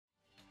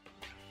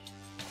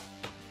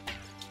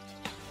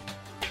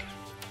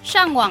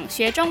上网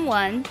学中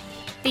文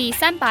第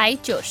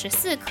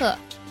394课。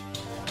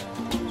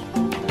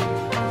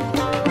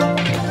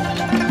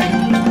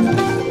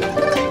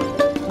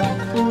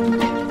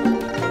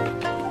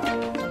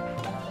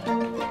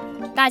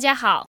大家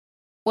好，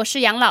我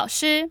是杨老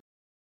师。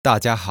大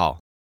家好，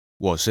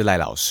我是赖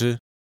老师。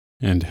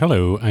And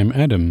hello, I'm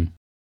Adam.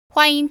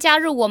 欢迎加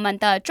入我们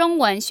的中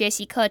文学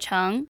习课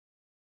程。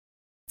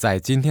在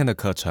今天的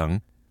课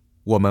程，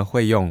我们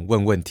会用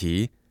问问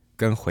题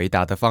跟回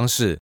答的方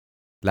式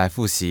来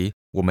复习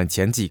我们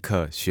前几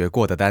课学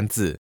过的单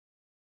字。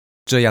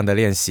这样的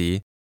练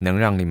习能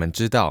让你们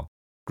知道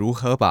如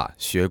何把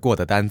学过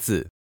的单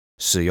字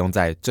使用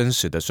在真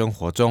实的生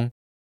活中。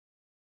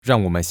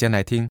让我们先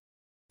来听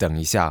等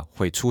一下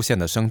会出现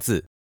的生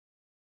字。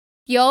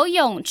游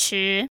泳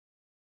池、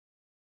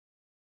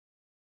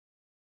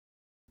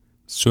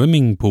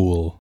 Swimming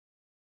pool.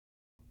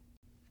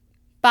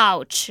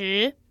 保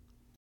持、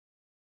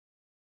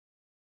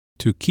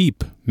 To keep,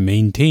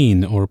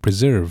 maintain, or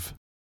preserve.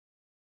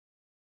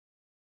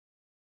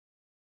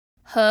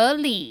 合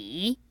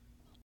理、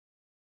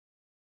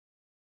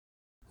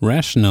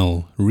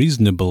 Rational,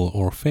 reasonable,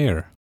 or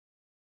fair.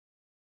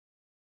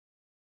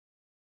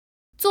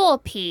 作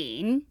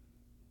品、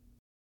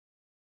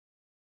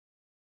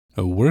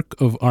 A work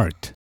of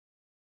art.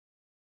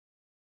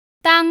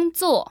 当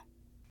作、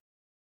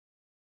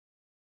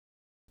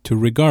 To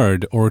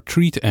regard or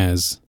treat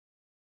as.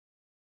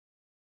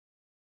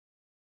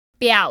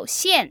 表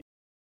现、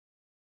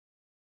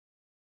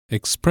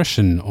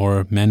 Expression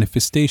or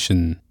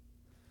manifestation.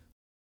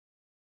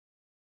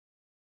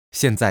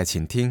 现在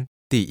请听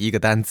第一个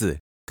单字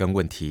跟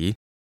问题。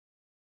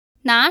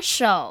拿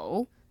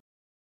手、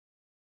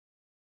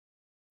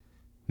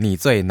你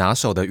最拿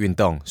手的运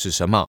动是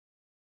什么？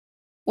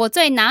我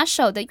最拿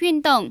手的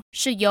运动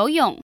是游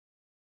泳。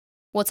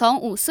我从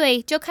5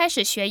岁就开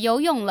始学游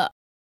泳了。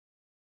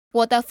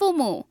我的父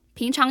母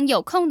平常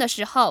有空的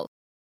时候，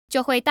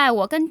就会带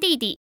我跟弟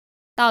弟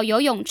到游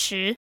泳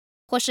池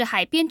或是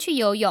海边去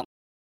游泳。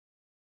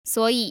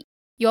所以，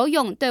游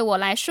泳对我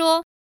来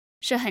说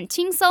是很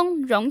轻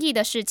松容易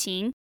的事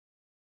情。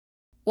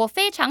我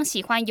非常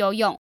喜欢游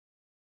泳，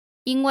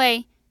因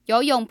为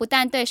游泳不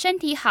但对身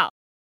体好，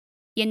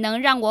也能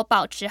让我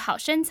保持好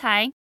身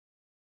材。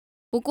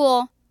不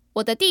过，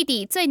我的弟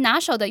弟最拿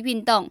手的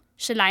运动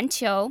是篮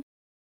球，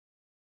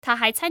他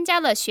还参加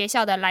了学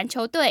校的篮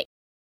球队，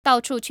到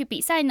处去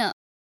比赛呢。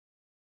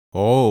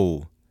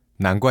哦，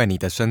难怪你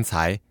的身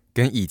材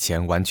跟以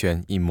前完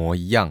全一模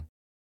一样，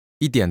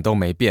一点都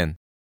没变，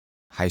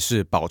还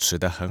是保持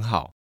得很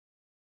好。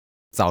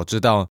早知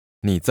道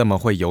你这么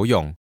会游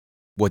泳，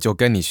我就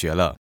跟你学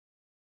了。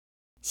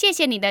谢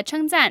谢你的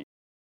称赞，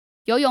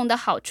游泳的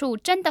好处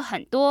真的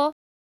很多。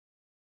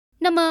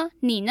那么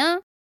你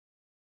呢？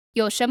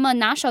有什么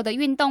拿手的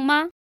运动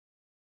吗？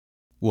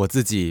我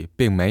自己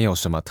并没有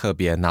什么特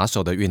别拿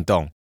手的运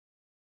动，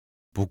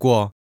不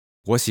过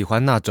我喜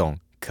欢那种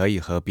可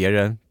以和别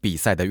人比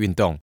赛的运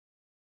动，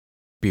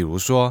比如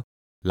说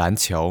篮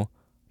球、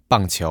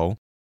棒球、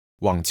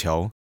网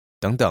球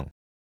等等。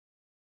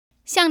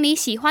像你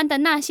喜欢的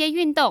那些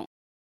运动，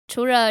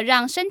除了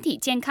让身体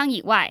健康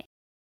以外，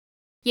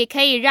也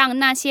可以让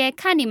那些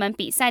看你们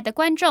比赛的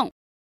观众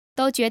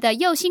都觉得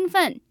又兴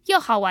奋又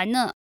好玩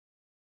呢。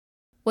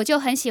我就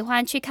很喜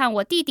欢去看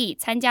我弟弟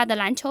参加的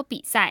篮球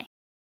比赛。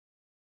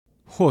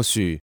或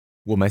许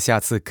我们下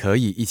次可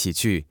以一起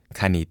去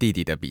看你弟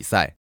弟的比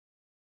赛。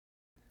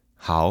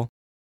好，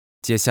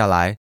接下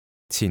来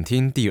请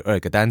听第2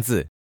个单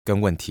字跟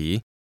问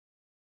题。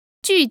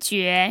拒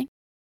绝、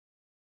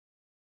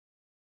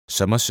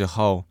什么时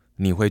候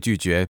你会拒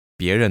绝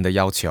别人的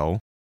要求？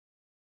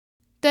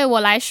对我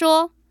来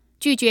说，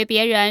拒绝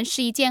别人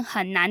是一件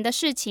很难的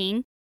事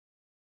情，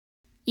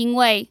因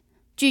为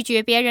拒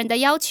绝别人的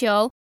要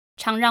求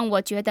常让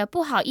我觉得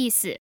不好意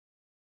思。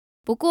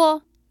不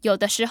过，有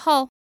的时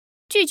候，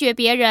拒绝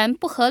别人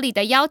不合理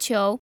的要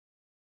求，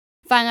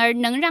反而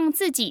能让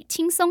自己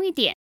轻松一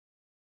点。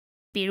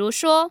比如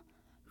说，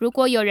如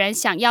果有人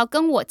想要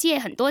跟我借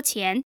很多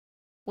钱，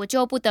我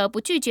就不得不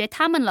拒绝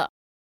他们了，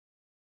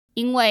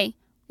因为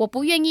我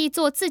不愿意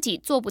做自己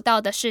做不到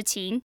的事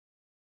情。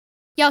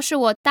要是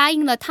我答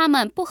应了他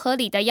们不合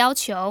理的要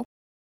求，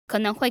可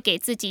能会给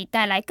自己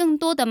带来更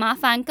多的麻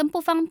烦跟不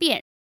方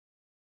便。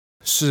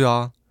是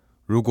啊，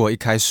如果一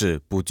开始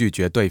不拒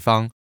绝对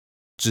方，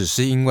只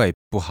是因为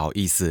不好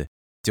意思，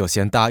就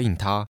先答应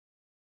他，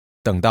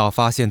等到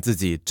发现自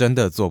己真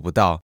的做不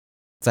到，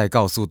再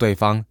告诉对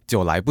方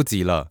就来不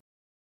及了。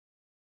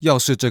要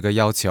是这个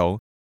要求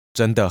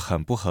真的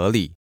很不合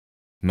理，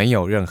没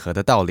有任何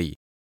的道理，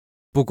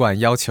不管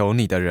要求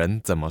你的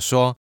人怎么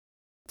说，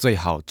最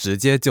好直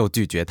接就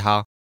拒绝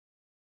他。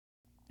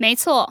没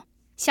错，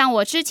像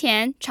我之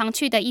前常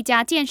去的一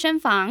家健身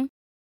房，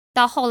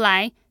到后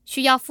来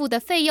需要付的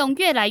费用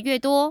越来越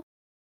多，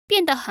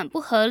变得很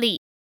不合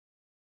理，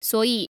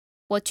所以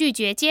我拒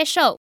绝接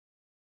受，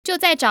就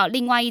再找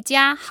另外一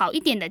家好一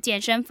点的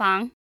健身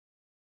房。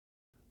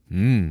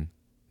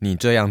你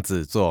这样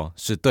子做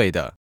是对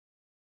的。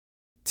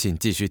请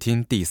继续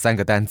听第3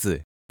个单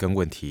字跟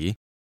问题。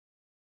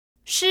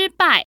失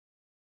败。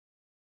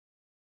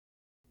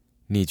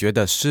你觉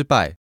得失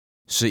败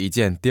是一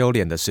件丢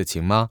脸的事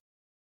情吗？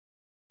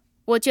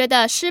我觉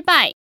得失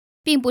败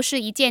并不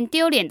是一件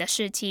丢脸的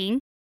事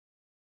情。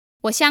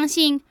我相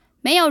信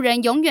没有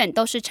人永远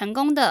都是成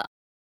功的，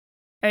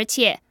而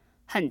且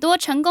很多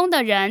成功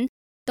的人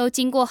都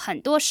经过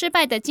很多失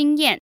败的经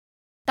验，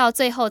到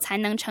最后才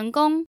能成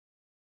功。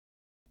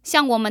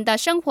像我们的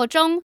生活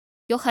中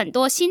有很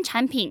多新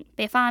产品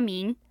被发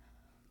明，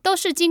都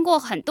是经过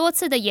很多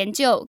次的研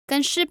究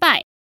跟失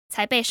败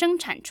才被生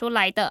产出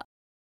来的。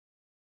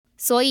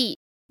所以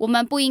我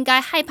们不应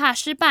该害怕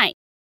失败，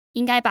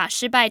应该把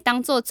失败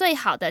当作最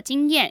好的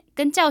经验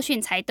跟教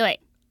训才对。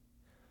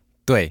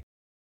对，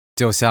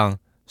就像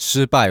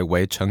失败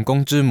为成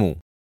功之母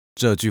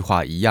这句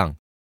话一样，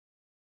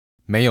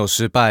没有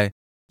失败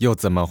又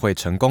怎么会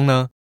成功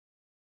呢？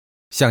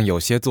像有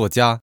些作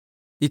家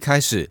一开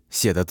始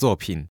写的作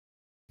品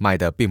卖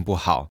得并不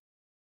好，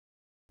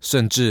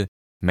甚至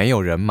没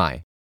有人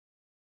买，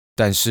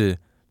但是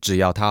只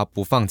要他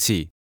不放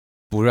弃，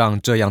不让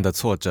这样的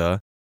挫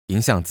折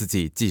影响自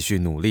己继续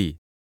努力，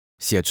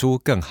写出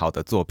更好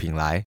的作品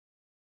来，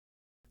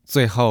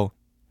最后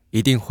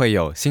一定会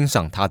有欣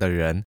赏他的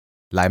人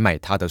来买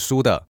他的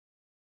书的。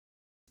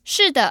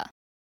是的，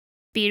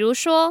比如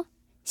说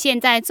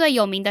现在最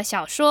有名的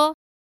小说《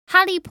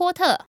哈利波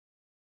特》，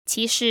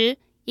其实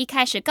一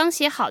开始刚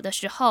写好的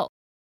时候，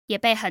也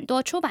被很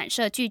多出版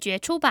社拒绝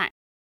出版，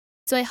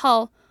最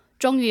后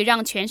终于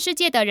让全世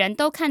界的人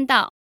都看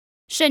到，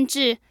甚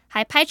至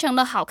还拍成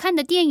了好看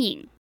的电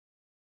影。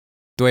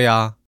对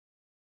啊，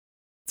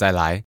再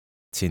来，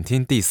请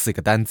听第4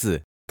个单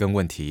字跟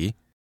问题。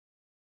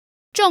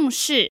重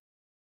视。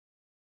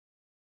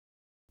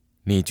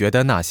你觉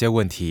得哪些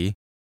问题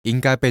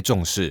应该被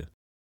重视？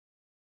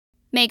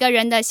每个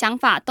人的想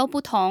法都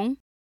不同。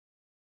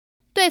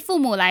对父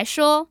母来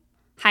说，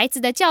孩子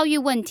的教育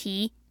问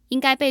题应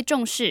该被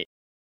重视，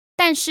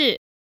但是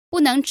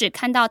不能只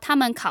看到他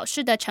们考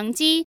试的成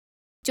绩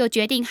就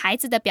决定孩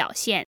子的表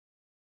现。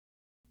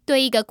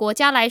对一个国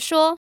家来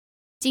说，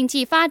经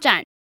济发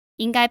展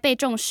应该被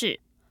重视，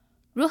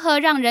如何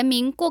让人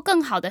民过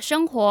更好的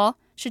生活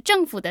是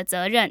政府的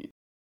责任。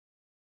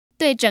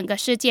对整个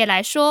世界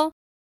来说，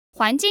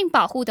环境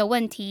保护的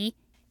问题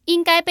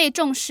应该被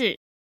重视，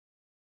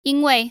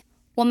因为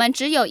我们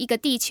只有一个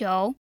地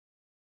球，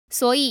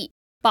所以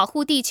保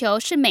护地球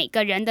是每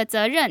个人的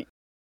责任。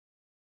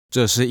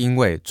这是因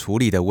为处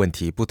理的问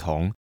题不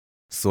同，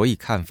所以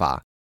看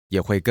法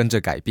也会跟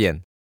着改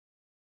变。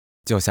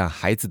就像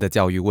孩子的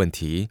教育问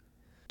题，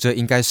这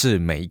应该是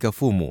每一个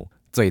父母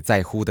最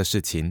在乎的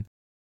事情，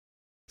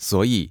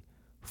所以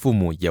父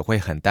母也会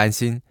很担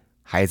心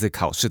孩子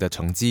考试的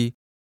成绩。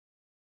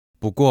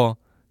不过，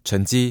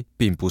成绩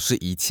并不是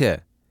一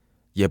切，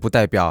也不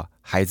代表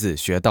孩子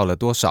学到了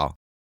多少，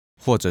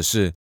或者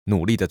是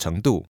努力的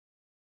程度。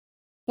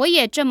我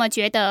也这么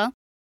觉得。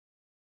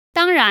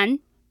当然，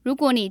如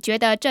果你觉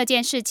得这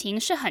件事情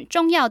是很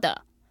重要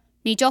的，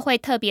你就会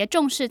特别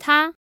重视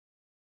它。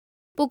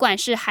不管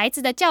是孩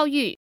子的教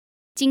育、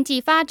经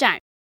济发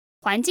展、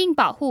环境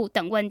保护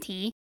等问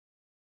题，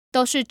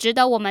都是值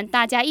得我们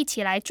大家一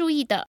起来注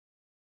意的。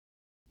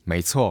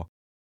没错。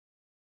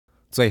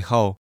最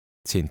后，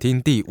请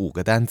听第5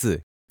个单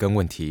字跟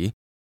问题。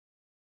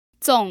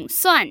总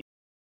算。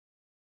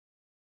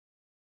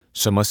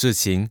什么事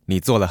情你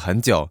做了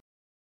很久，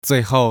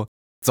最后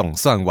总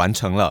算完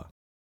成了？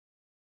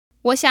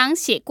我想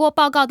写过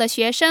报告的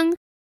学生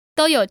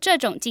都有这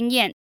种经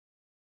验。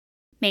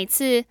每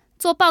次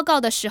做报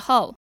告的时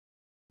候，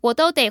我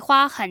都得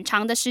花很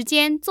长的时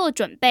间做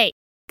准备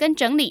跟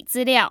整理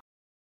资料，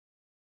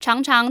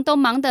常常都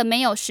忙得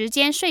没有时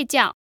间睡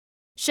觉，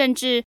甚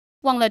至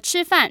忘了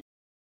吃饭。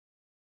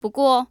不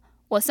过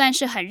我算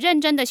是很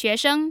认真的学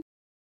生，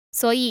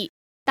所以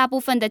大部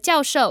分的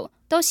教授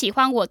都喜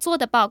欢我做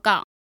的报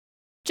告，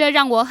这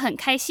让我很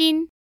开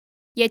心，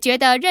也觉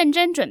得认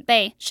真准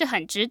备是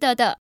很值得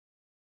的。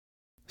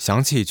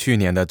想起去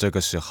年的这个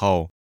时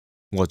候，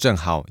我正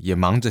好也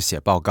忙着写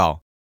报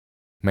告，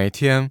每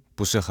天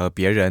不是和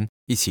别人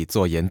一起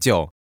做研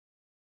究，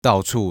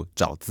到处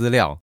找资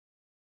料，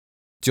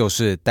就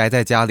是待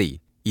在家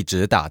里一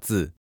直打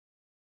字。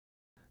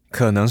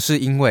可能是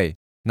因为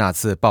那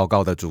次报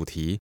告的主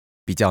题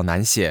比较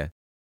难写，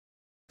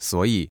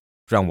所以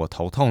让我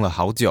头痛了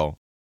好久。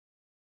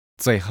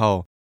最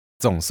后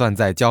总算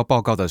在交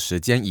报告的时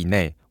间以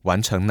内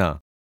完成呢。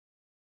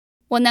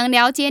我能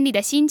了解你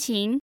的心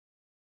情，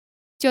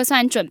就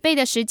算准备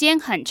的时间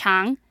很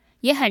长，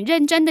也很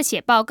认真的写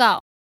报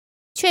告，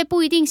却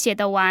不一定写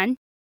得完。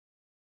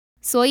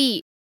所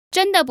以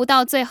真的不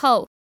到最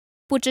后，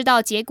不知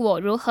道结果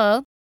如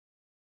何。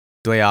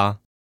对啊，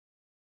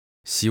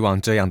希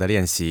望这样的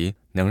练习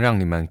能让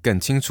你们更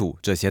清楚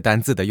这些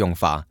单字的用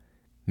法。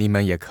你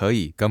们也可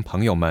以跟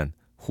朋友们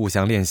互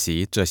相练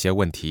习这些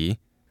问题，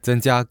增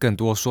加更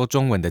多说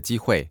中文的机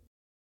会。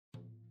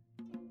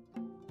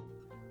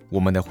我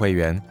们的会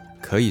员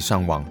可以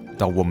上网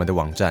到我们的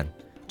网站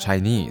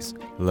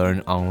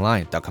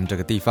ChineseLearnOnline.com 这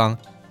个地方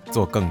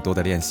做更多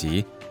的练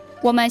习。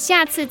我们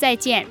下次再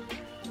见。